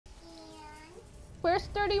Where's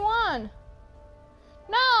 31?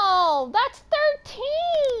 No, that's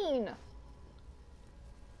 13!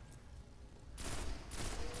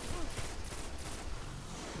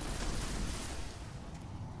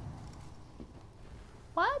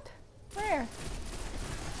 What? Where?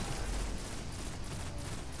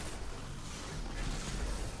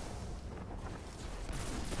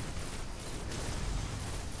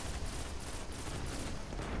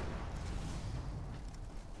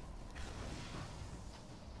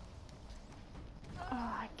 Oh,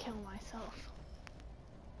 I killed myself.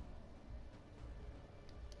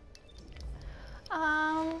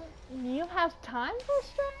 You have time for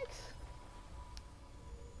strikes?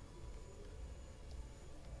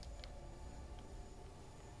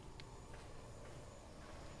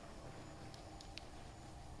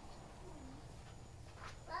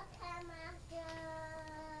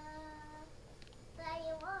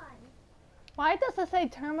 Why does it say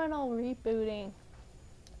terminal rebooting?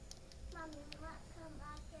 Mommy, what come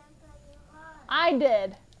after 31? I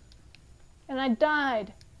did. And I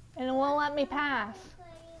died. And it won't let me pass.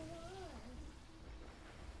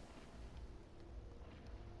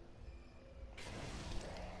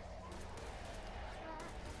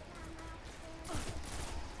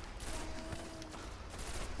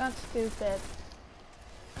 That's stupid.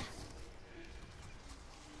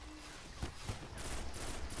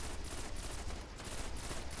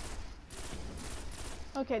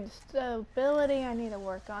 Okay, the stability, I need to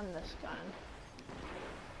work on this gun.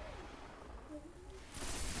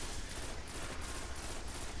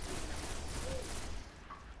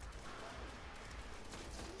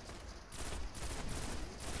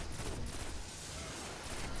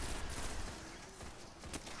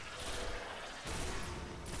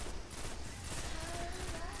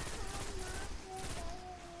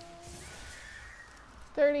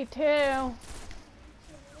 $32.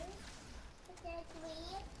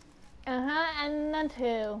 And then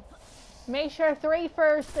 2. Make sure 3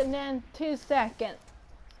 first and then 2 second.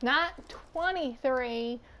 Not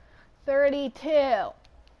 23, 32.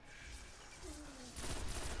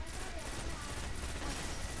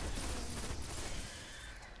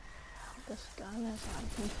 This gun is out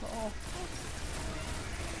of control.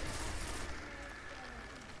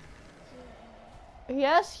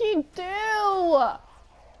 Yes, you do!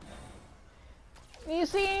 You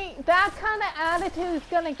see, that kind of attitude is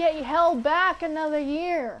going to get you held back another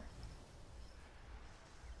year.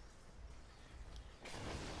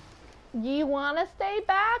 You want to stay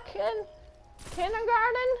back in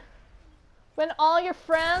kindergarten? When all your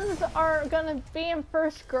friends are going to be in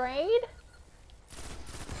first grade?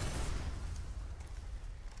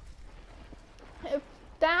 If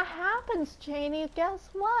that happens, Janie, guess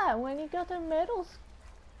what? When you go to middle school,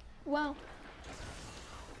 well,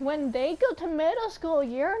 when they go to middle school,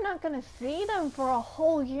 you're not going to see them for a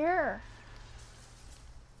whole year.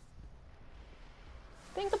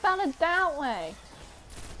 Think about it that way.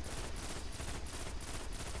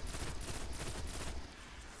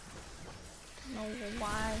 I don't know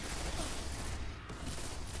why.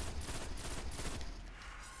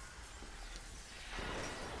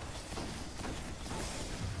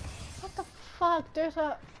 What the fuck? There's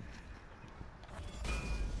a...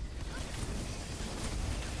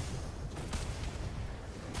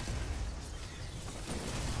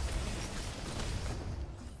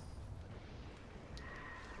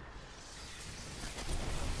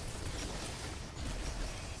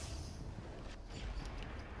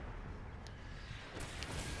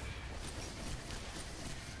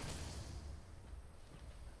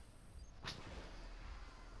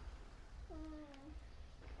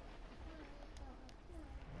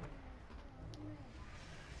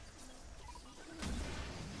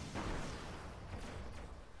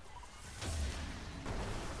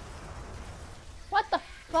 What the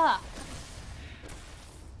fuck?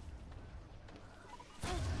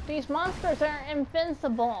 These monsters are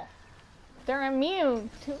invincible. They're immune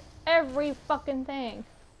to every fucking thing.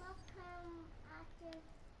 What come after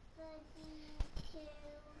 32?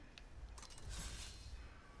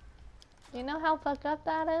 You know how fucked up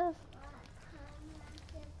that is? What come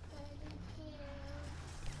after 32?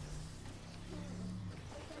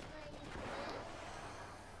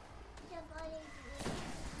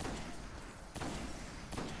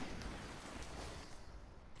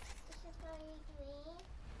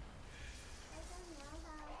 I don't know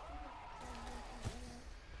how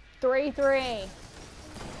to 3-3.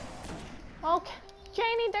 Okay,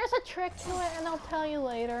 Janie, there's a trick to it, and I'll tell you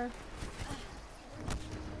later.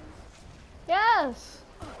 Yes.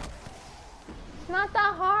 It's not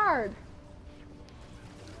that hard.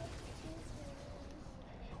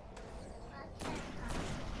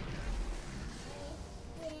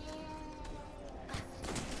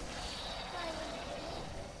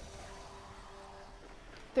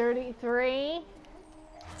 33?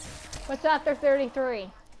 What's after 33?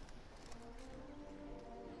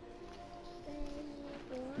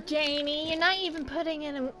 Janie, you're not even putting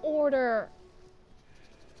it in order.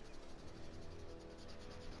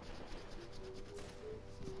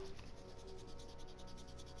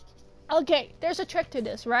 Okay, there's a trick to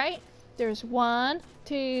this, right? There's 1,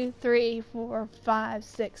 2, 3, 4, 5,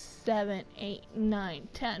 6, 7, 8, 9,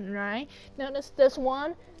 10, right? Notice this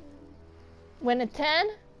one. When it's 10,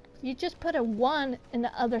 you just put a 1 in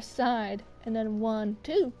the other side, and then 1,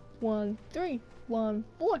 2, 1, 3, 1,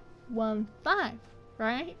 4, 1, 5,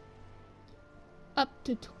 right? Up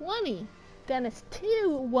to 20. Then it's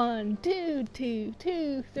 2, 1, 2, 2,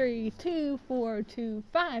 2, 3, 2, 4, 2,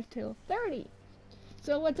 5 till 30.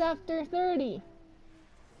 So what's after 30?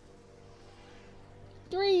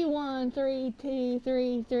 3, 1, 3, 2,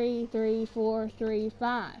 3, 3, 3, 4, 3,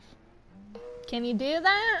 5. Can you do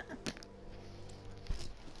that?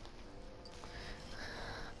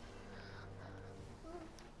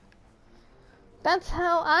 That's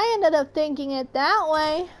how I ended up thinking it that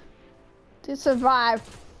way to survive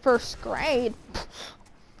first grade.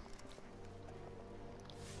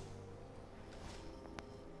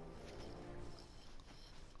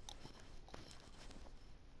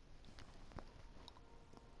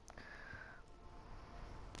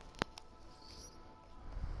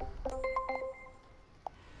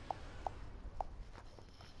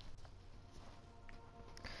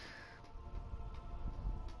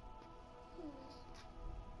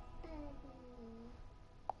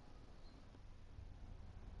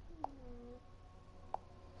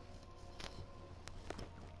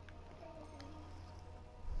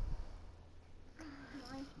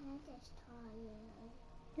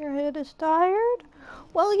 Your head is tired?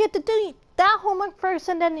 Well, you have to do that homework first,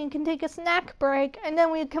 and then you can take a snack break, and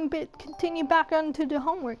then we can continue back onto the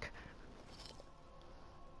homework.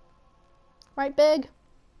 Right, Big?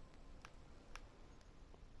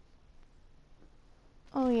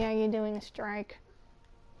 Oh yeah, you're doing a strike.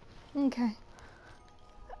 Okay.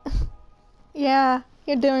 Yeah,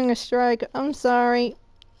 you're doing a strike. I'm sorry.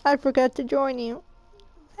 I forgot to join you.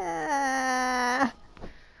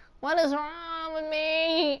 What is wrong with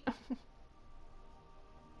me?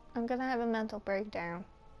 I'm gonna have a mental breakdown.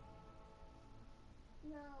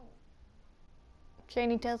 No.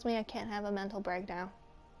 Janie tells me I can't have a mental breakdown.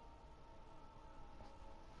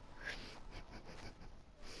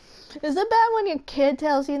 Is it bad when your kid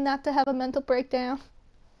tells you not to have a mental breakdown?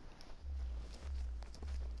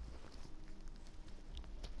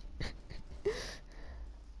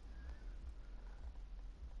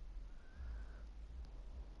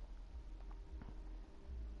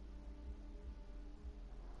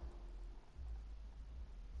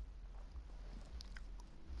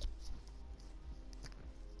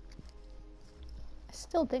 I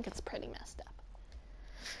still think it's pretty messed up.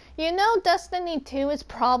 You know, Destiny 2 is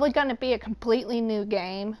probably going to be a completely new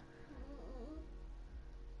game.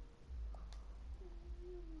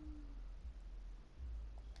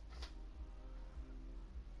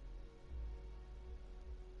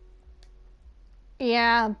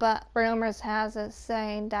 Yeah, but rumors has it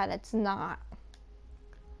saying that it's not.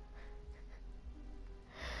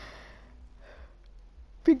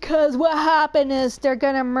 Because what happened is they're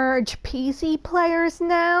gonna merge PC players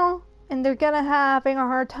now, and they're gonna having a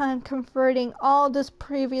hard time converting all this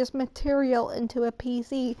previous material into a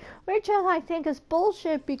PC, which I think is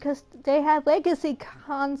bullshit because they have legacy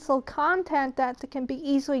console content that can be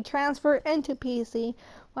easily transferred into PC.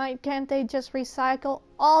 Why can't they just recycle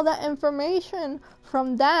all the information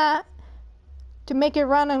from that to make it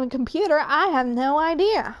run on a computer? I have no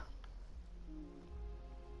idea.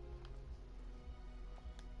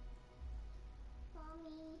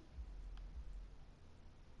 Mommy,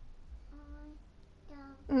 I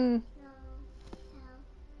don't Mm. know how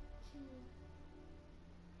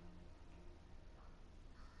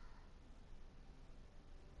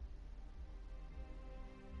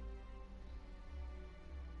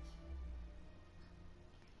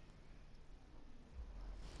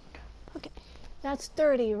to. Okay, that's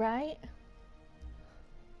 30, right?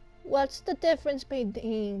 What's the difference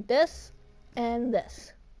between this and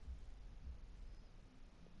this?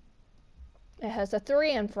 It has a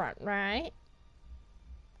 3 in front, right?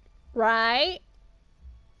 Right?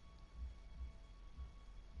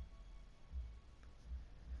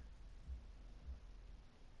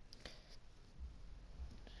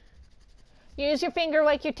 Use your finger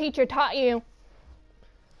like your teacher taught you.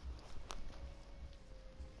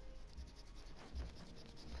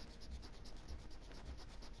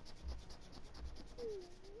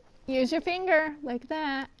 Use your finger like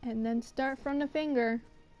that, and then start from the finger.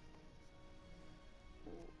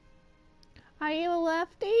 Are you a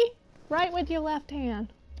lefty? Write with your left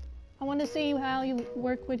hand. I want to see how you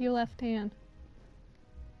work with your left hand.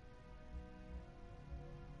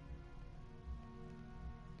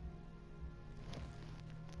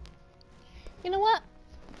 You know what?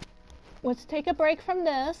 Let's take a break from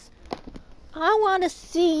this. I want to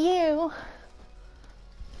see you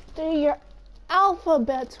do your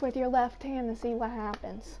alphabets with your left hand and see what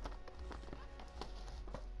happens.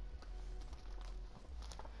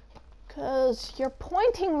 Because you're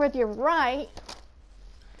pointing with your right,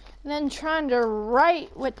 and then trying to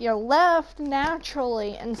write with your left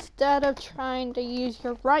naturally instead of trying to use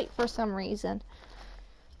your right for some reason.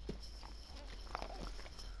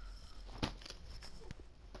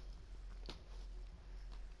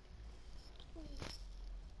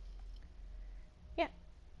 Yeah.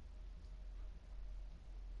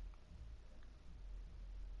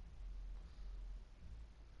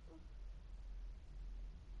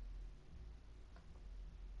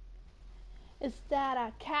 Is that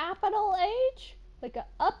a capital H, like an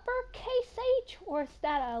uppercase H, or is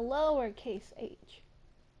that a lowercase h?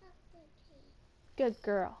 Good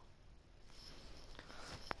girl.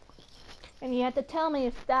 And you have to tell me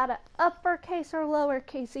if that an uppercase or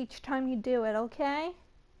lowercase each time you do it, okay?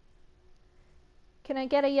 Can I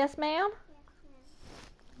get a yes, ma'am? Yes,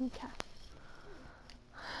 ma'am. Okay.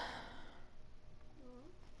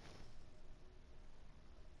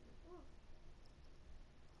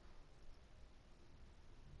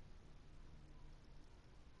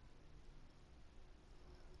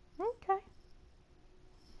 Okay.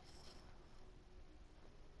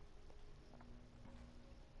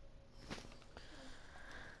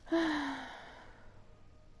 I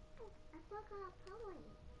forgot poem.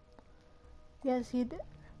 Yes, you did.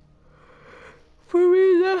 For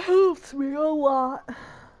me, that helps me a lot.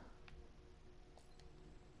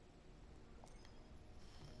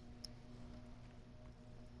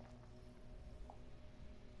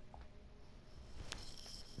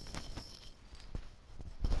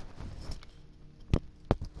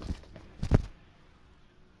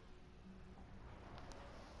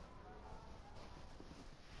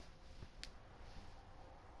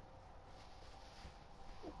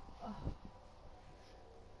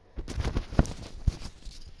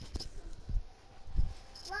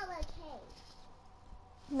 Lowercase.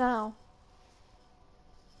 No.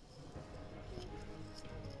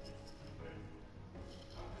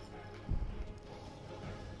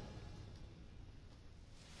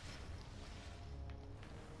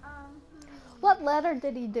 What letter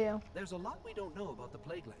did he do? There's a lot we don't know about the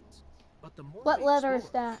plague lands, but the more What we letter is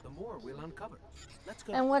explore, that? the more we'll uncover. Let's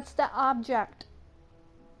go. And what's the object?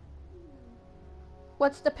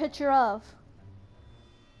 What's the picture of?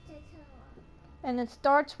 And it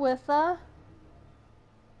starts with a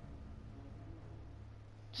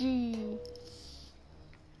G.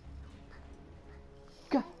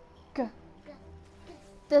 G. G.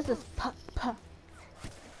 This is P. P.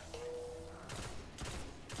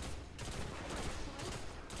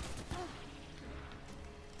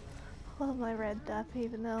 I love my red duck,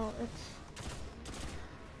 even though it's.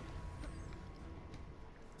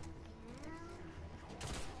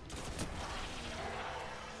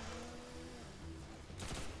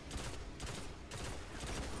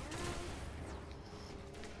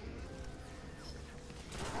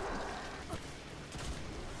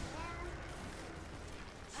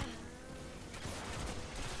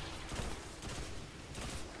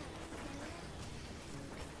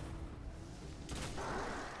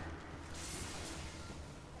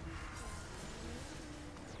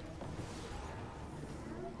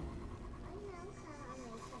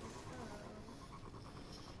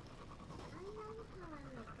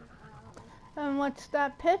 And what's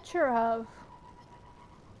that picture of?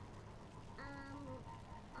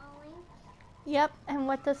 Orange. Yep, and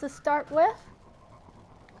what does it start with?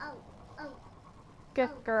 Oh. Good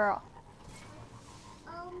Oh. girl.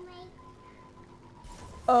 Oh my.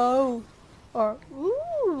 Oh. Or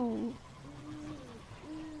ooh.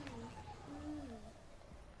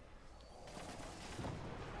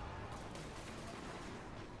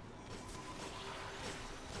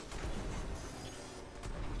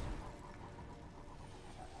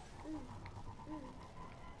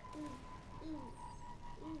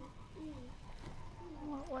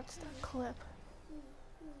 What's the clip?